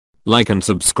like and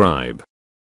subscribe.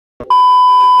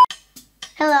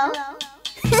 Hello?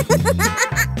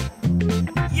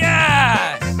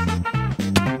 Yes!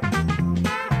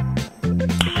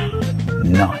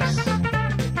 Nice.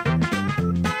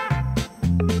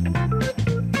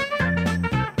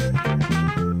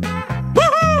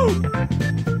 Woohoo!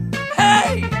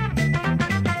 Hey!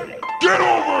 Get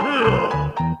over here!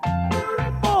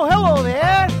 Oh, hello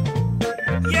there!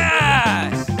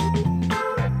 Yes!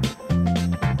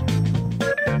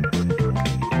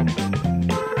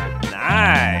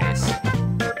 Nice!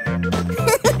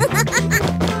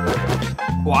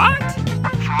 What?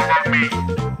 Follow me.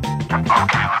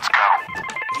 Okay, let's go.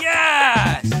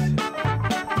 Yes!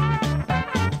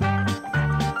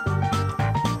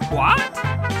 What?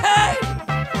 Hey!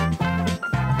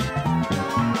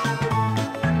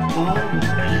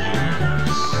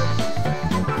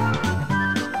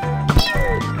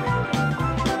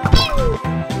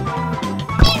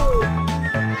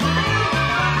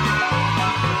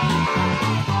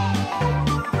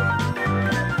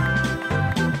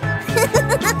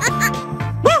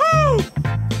 Woohoo!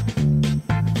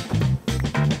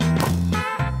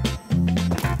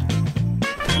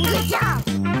 Good job!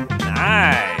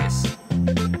 Nice!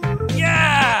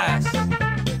 Yes!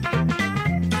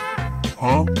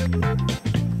 Huh?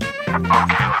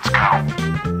 Okay, let's go.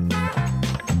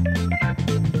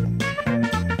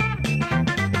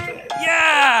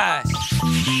 Yes!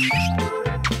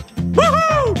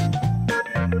 Woohoo!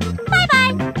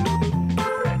 Bye-bye!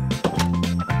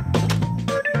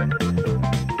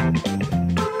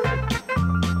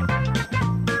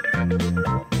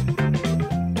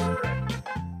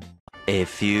 A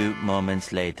few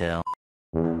moments later.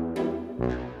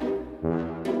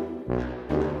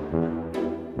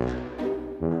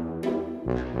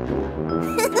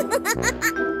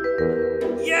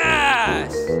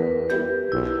 Yes!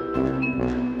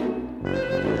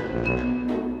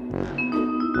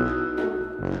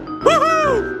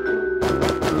 Woohoo!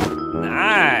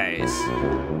 Nice!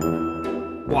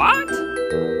 What?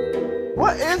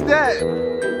 What is that?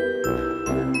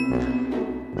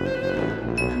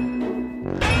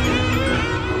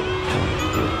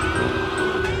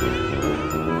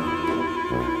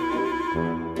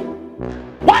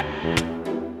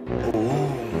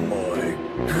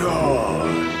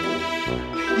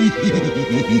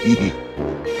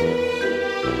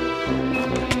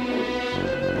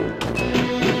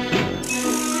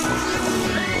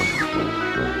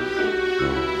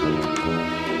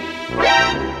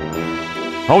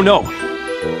 Oh no!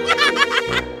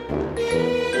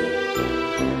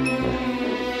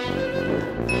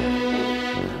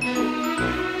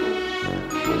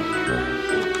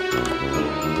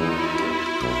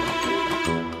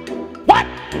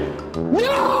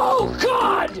 No,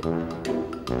 God!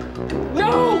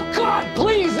 No, God,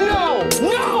 please, no!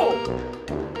 No!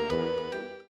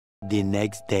 The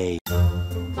next day.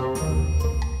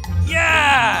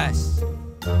 Yes!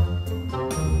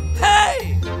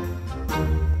 Hey!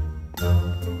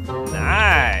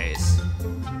 Nice!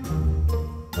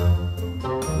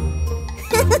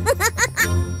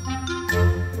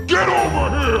 Get over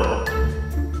here!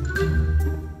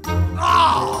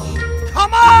 Oh!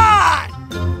 Come on!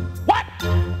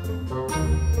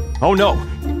 Oh no!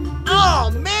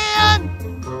 Oh, man!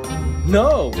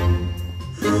 No!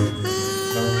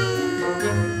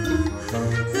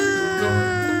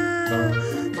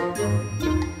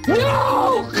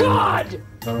 No, God!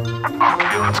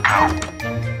 Okay, let's go.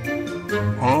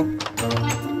 Huh?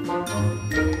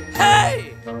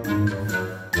 Hey!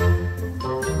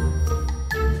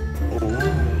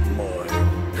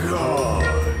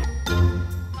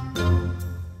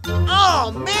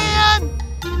 Oh, man!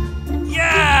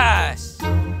 Yes!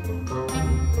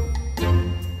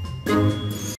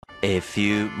 A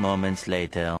few moments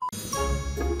later.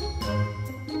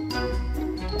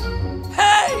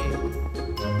 Hey!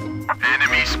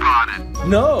 Enemy spotted.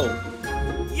 No!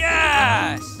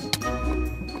 Yes!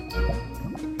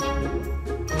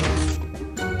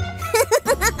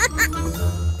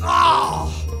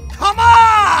 Oh! Come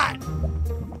on!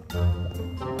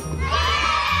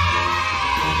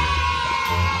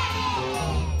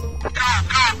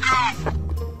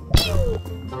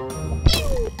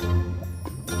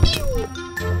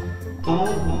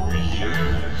 Oh,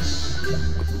 yes.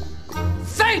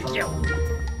 Thank you!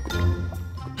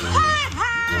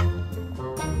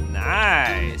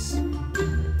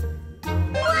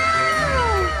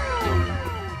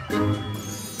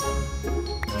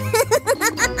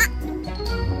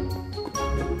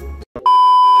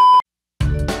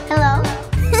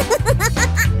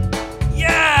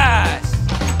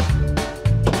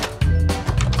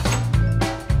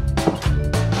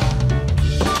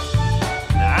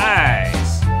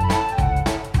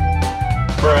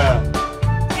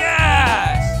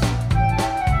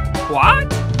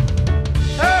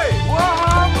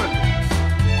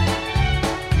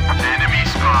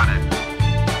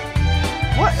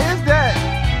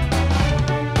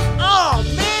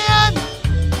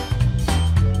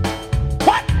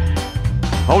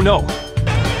 Oh no!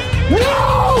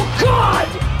 No, God!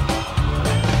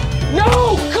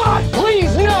 No, God,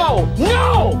 please, no!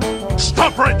 No!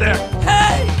 Stop right there!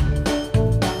 Hey!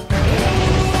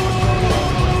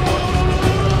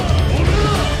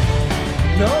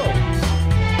 No.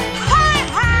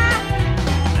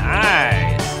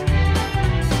 Nice.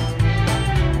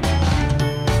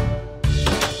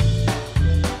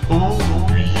 Oh,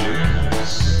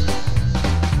 yes.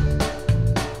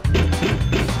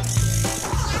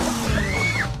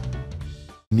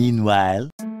 Meanwhile.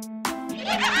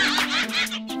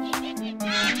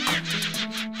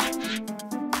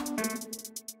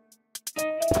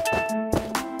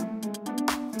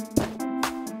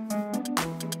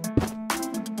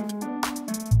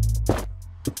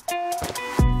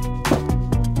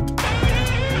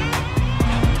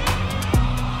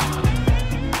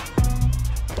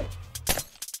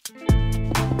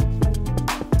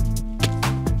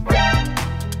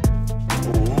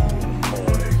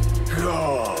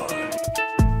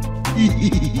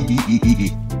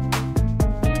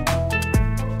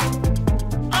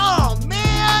 Oh,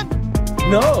 man!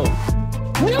 No.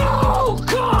 No,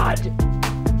 God!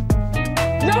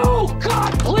 No,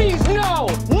 God, please, no!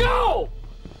 No!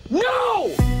 No!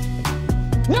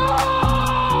 No!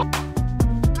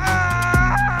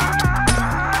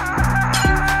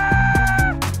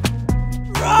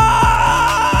 Run!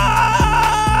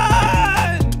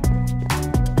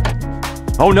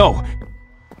 Oh no!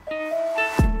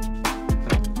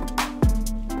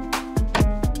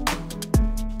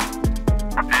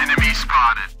 Enemy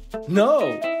spotted.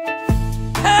 No.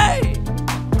 Hey!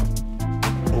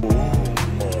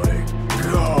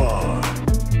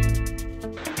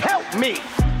 Help me.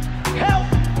 Help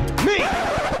me.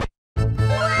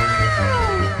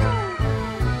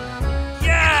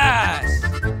 Yes!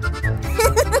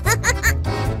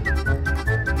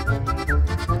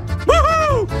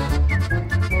 Woohoo!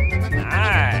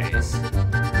 Nice.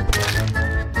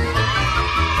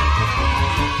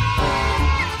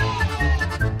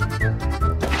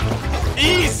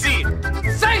 Easy!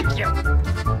 Thank you!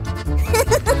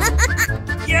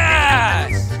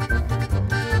 Yes!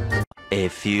 A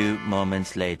few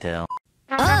moments later.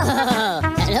 Oh,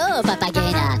 hello,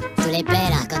 papagena. Tu le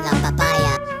bella con la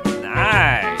papaya.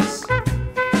 Nice.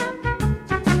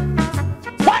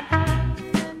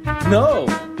 No.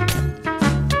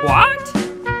 What?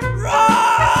 Run!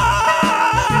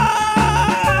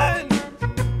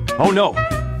 Oh no!